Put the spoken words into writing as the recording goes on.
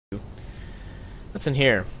What's in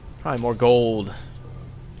here? Probably more gold.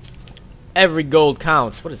 Every gold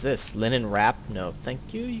counts. What is this? Linen wrap? No,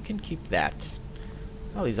 thank you. You can keep that.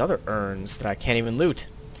 All these other urns that I can't even loot.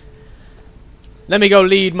 Let me go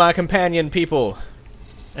lead my companion people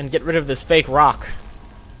and get rid of this fake rock.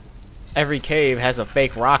 Every cave has a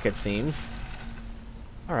fake rock, it seems.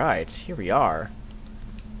 Alright, here we are.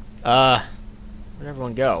 Where'd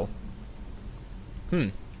everyone go?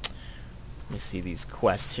 Let me see these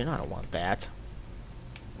quests. I don't want that.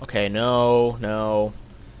 Okay, no.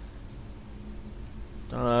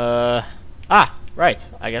 Right.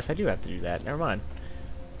 I guess I do have to do that. Never mind.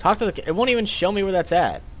 Talk to the... It won't even show me where that's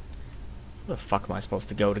at. Where the fuck am I supposed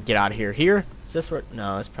to go to get out of here? Here? Is this where...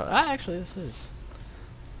 No, it's probably... actually, this is...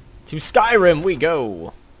 To Skyrim we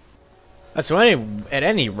go! So at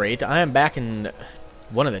any rate, I am back in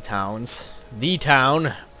one of the towns. The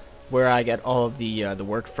town where I get all of the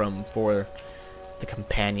work from for the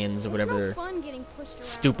companions or whatever their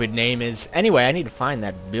stupid name is. Anyway, I need to find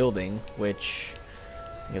that building, which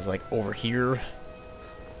I think is like over here.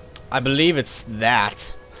 I believe it's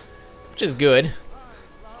that, which is good.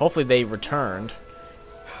 Hopefully they returned.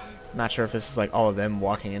 I'm not sure if this is like all of them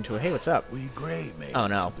walking into it. Hey, what's up? Oh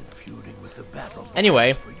no.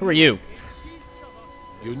 Anyway, who are you?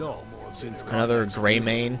 You know, since Another gray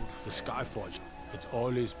mane. the Skyforge, it's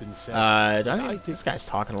always been said. I think this guy's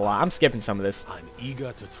talking a lot. I'm skipping some of this. I'm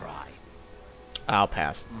eager to try. I'll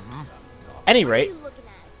pass. Any rate,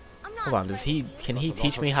 hold on. Can he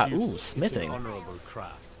teach me how? Ooh, smithing. Honorable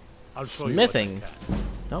craft. I'll show you Smithing. what I can.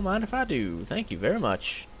 Don't mind if I do. Thank you very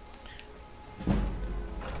much.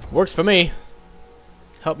 Works for me.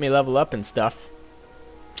 Help me level up and stuff.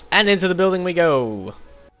 And into the building we go.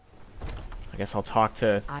 I guess I'll talk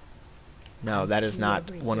to... No, that is not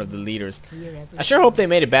one of the leaders. I sure hope they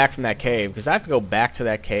made it back from that cave, because I have to go back to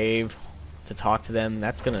that cave to talk to them.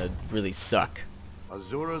 That's gonna really suck.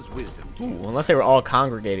 Azura's wisdom. Ooh, unless they were all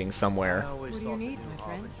congregating somewhere. What do you need, my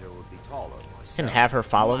friend? Can have her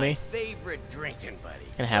follow me. Favorite drinking buddy.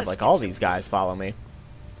 Can have like all these guys follow me.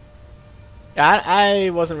 I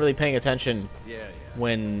wasn't really paying attention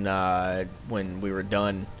when we were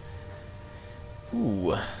done.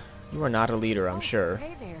 Ooh, you are not a leader, I'm sure.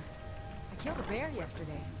 Hey there. I killed a bear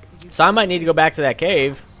yesterday. Did you... So I might need to go back to that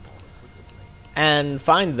cave and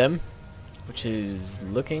find them, which is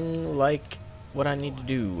looking like what I need to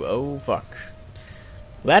do. Oh fuck.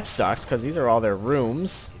 Well, that sucks because these are all their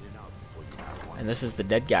rooms, and this is the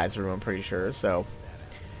dead guy's room, I'm pretty sure. So,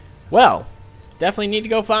 well, definitely need to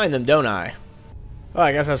go find them, don't I? Well,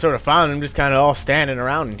 I guess I sort of found them just kind of all standing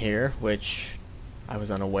around in here, which I was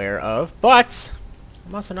unaware of, but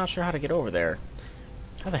I'm also not sure how to get over there.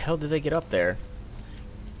 How the hell did they get up there?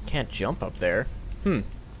 Can't jump up there. At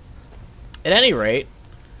any rate,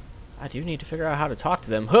 I do need to figure out how to talk to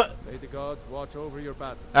them. Huh! May the gods watch over your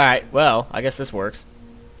battle. Alright, well, I guess this works.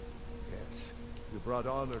 Yes, you brought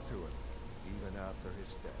honor to him, even after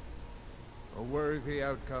his death. A worthy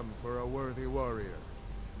outcome for a worthy warrior.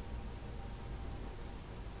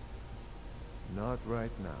 Not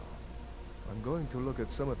right now. I'm going to look at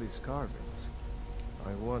some of these carvings.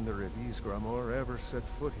 I wonder if Ysgramor ever set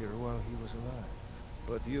foot here while he was alive.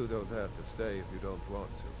 But you don't have to stay if you don't want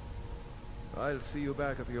to. I'll see you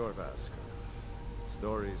back at the Orvasker.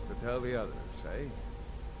 Stories to tell the others, eh?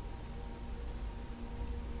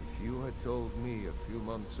 If you had told me a few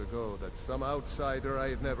months ago that some outsider I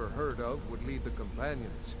had never heard of would lead the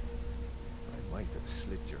companions, I might have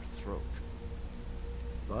slit your throat.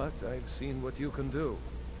 But I've seen what you can do,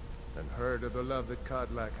 and heard of the love that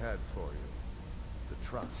Kodlak had for you. The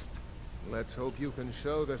trust. Let's hope you can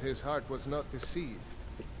show that his heart was not deceived.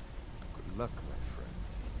 Good luck, my friend.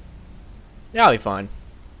 Yeah, I'll be fine.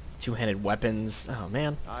 Two-handed weapons. Oh,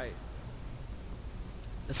 man. Aye.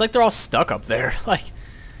 It's like they're all stuck up there. Like,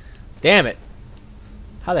 damn it.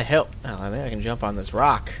 How the hell... Oh, maybe I can jump on this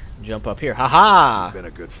rock. Jump up here. Ha-ha! You've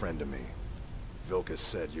been a good friend to me. Vilkas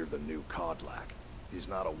said you're the new Kodlak. He's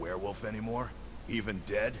not a werewolf anymore? Even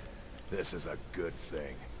dead? This is a good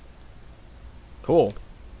thing. Cool.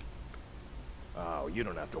 Oh, you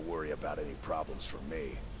don't have to worry about any problems from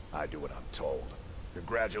me. I do what I'm told.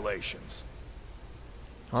 Congratulations.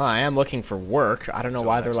 Well, I am looking for work. I don't know Till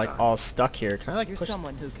why they're next like time. all stuck here. Can I like You're push...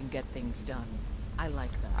 someone who can get things done. I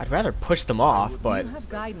like that. I'd rather push them off, but... You have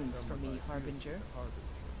guidance for me, Harbinger.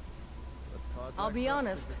 I'll be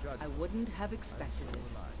honest, I wouldn't have expected it.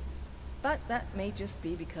 But that may just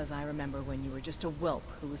be because I remember when you were just a whelp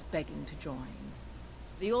who was begging to join.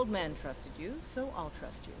 The old man trusted you, so I'll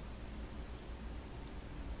trust you.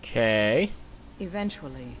 Okay.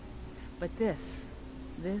 Eventually. But this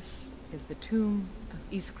is the tomb of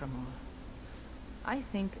Ysgramor. I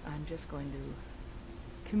think I'm just going to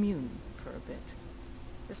commune for a bit.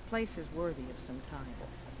 This place is worthy of some time.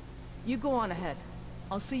 You go on ahead.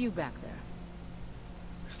 I'll see you back there.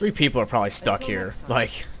 These 3 people are probably stuck Until here. next time.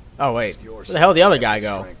 Like, oh wait, It's your where the hell did the other size guy and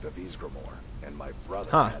go? strength of Ysgramor, and my brother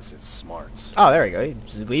Huh. has his smarts. Oh, there you go.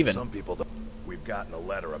 He's leaving. Some people don't. We've gotten a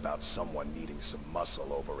letter about someone needing some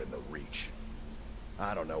muscle over in the Reach.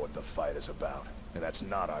 I don't know what the fight is about, and that's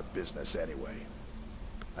not our business anyway.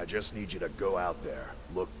 I just need you to go out there,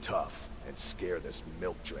 look tough, and scare this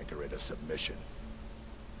milk drinker into submission.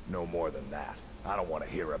 No more than that. I don't want to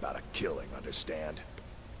hear about a killing, understand?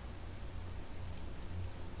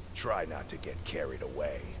 Try not to get carried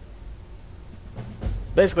away.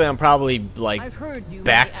 Basically, I'm probably, like, I've heard you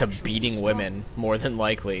back may to actually beating be women, more than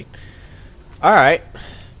likely. Alright.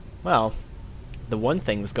 Well, the one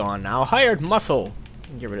thing's gone now. Hired muscle.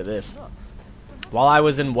 Get rid of this. While I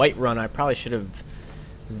was in Whiterun, I probably should have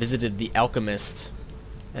visited the alchemist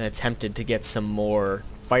and attempted to get some more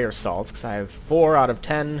fire salts, because I have 4 out of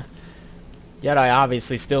 10. Yet I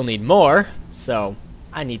obviously still need more, so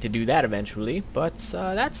I need to do that eventually. But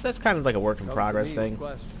that's kind of like a work in progress thing.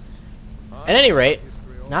 At any rate,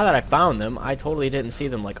 now that I found them, I totally didn't see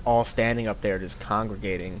them like all standing up there just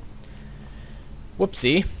congregating.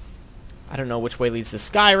 Whoopsie. I don't know which way leads to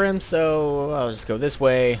Skyrim, so I'll just go this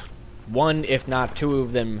way. 1, if not 2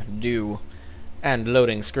 of them do. And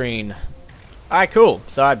loading screen. Alright, cool.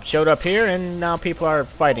 So I showed up here, and now people are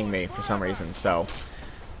fighting me for some reason, so...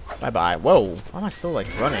 Bye-bye. Whoa. Why am I still, like,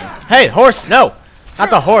 running? Hey, horse! No! Not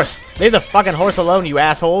the horse! Leave the fucking horse alone, you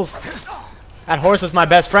assholes! That horse is my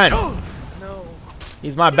best friend!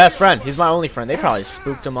 He's my best friend. He's my only friend. They probably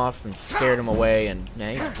spooked him off and scared him away, and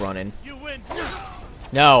yeah, he's running.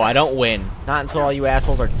 No, I don't win. Not until all you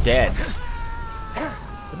assholes are dead. There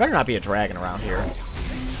better not be a dragon around here.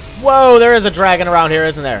 Whoa, there is a dragon around here,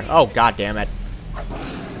 isn't there? Oh, god damn it.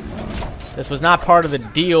 This was not part of the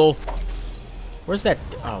deal. Where's that?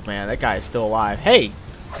 Oh, man, that guy is still alive. Hey!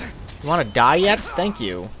 You want to die yet? Thank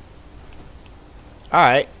you.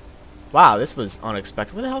 Alright. Wow, this was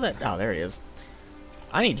unexpected. Where the hell that? Oh, there he is.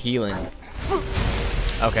 I need healing.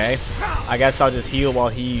 Okay. I guess I'll just heal while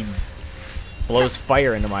he blows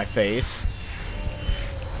fire into my face.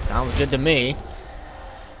 Sounds good to me.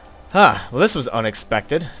 Huh. Well, this was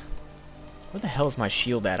unexpected. Where the hell is my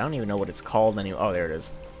shield at? I don't even know what it's called anymore. Oh, there it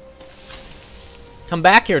is. Come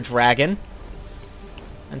back here, dragon.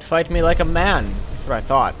 And fight me like a man. That's what I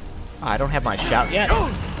thought. Oh, I don't have my shout yet.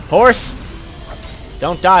 Horse!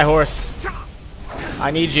 Don't die, horse.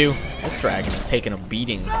 I need you. This dragon is taking a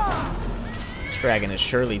beating. This dragon is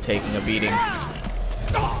surely taking a beating.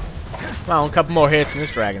 Well, a couple more hits and this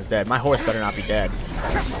dragon's dead. My horse better not be dead.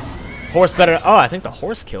 Horse better... Oh, I think the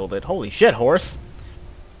horse killed it. Holy shit, horse.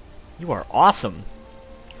 You are awesome.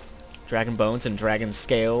 Dragon bones and dragon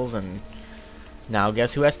scales, and... Now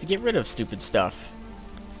guess who has to get rid of stupid stuff?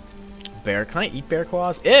 Bear. Can I eat bear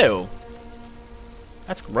claws? Ew!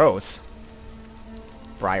 That's gross.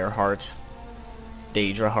 Briarheart.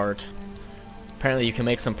 Daedra heart. Apparently you can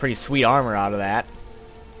make some pretty sweet armor out of that.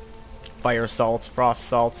 Fire salts, frost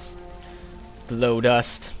salts, glow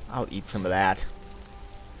dust. I'll eat some of that.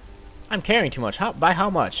 I'm carrying too much. By how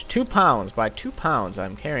much? 2 pounds. By 2 pounds,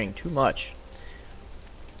 I'm carrying too much.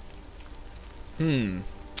 2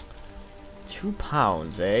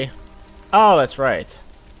 pounds, eh? Oh, that's right.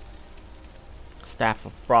 Staff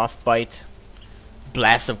of Frostbite.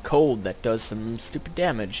 Blast of Cold that does some stupid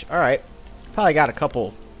damage. Alright. Probably got a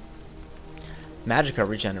couple. Magicka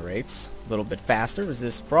regenerates. A little bit faster.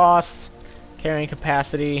 Resist frost. Carrying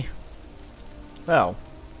capacity. Well.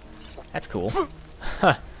 That's cool.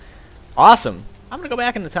 Awesome. I'm gonna go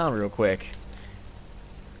back into town real quick.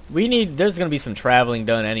 There's gonna be some traveling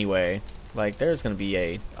done anyway. Like, there's gonna be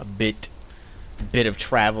a bit of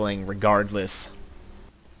traveling regardless.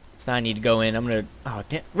 So now I need to go in. I'm gonna... Oh,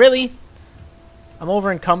 damn. Really? I'm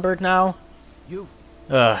over encumbered now? You,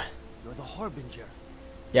 Ugh. you're the harbinger of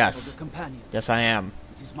Yes. the companions. Yes, I am.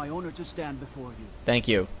 It is my honor to stand before you. Thank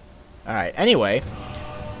you. Alright, anyway.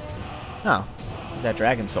 Oh. Is that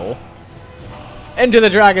dragon soul? Into the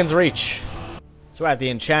dragon's reach. So at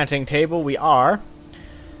the enchanting table we are.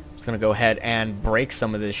 Just gonna go ahead and break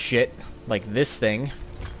some of this shit. Like this thing.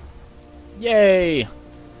 Yay!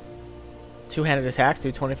 Two-handed attacks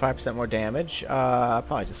do 25% more damage. I'll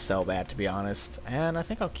probably just sell that, to be honest. And I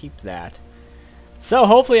think I'll keep that. So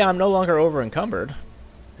hopefully I'm no longer over encumbered.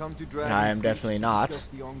 And I am definitely not.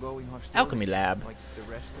 Alchemy lab.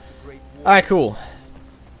 Alright, cool.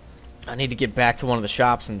 I need to get back to one of the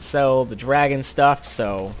shops and sell the dragon stuff,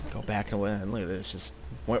 so go back and look at this, just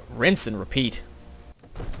rinse and repeat.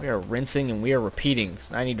 We are rinsing and we are repeating.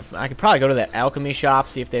 So I could probably go to that alchemy shop,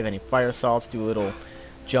 see if they have any fire salts, do a little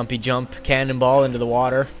Jumpy jump cannonball into the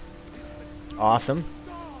water. Awesome.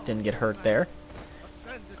 Didn't get hurt there.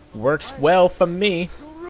 Works well for me.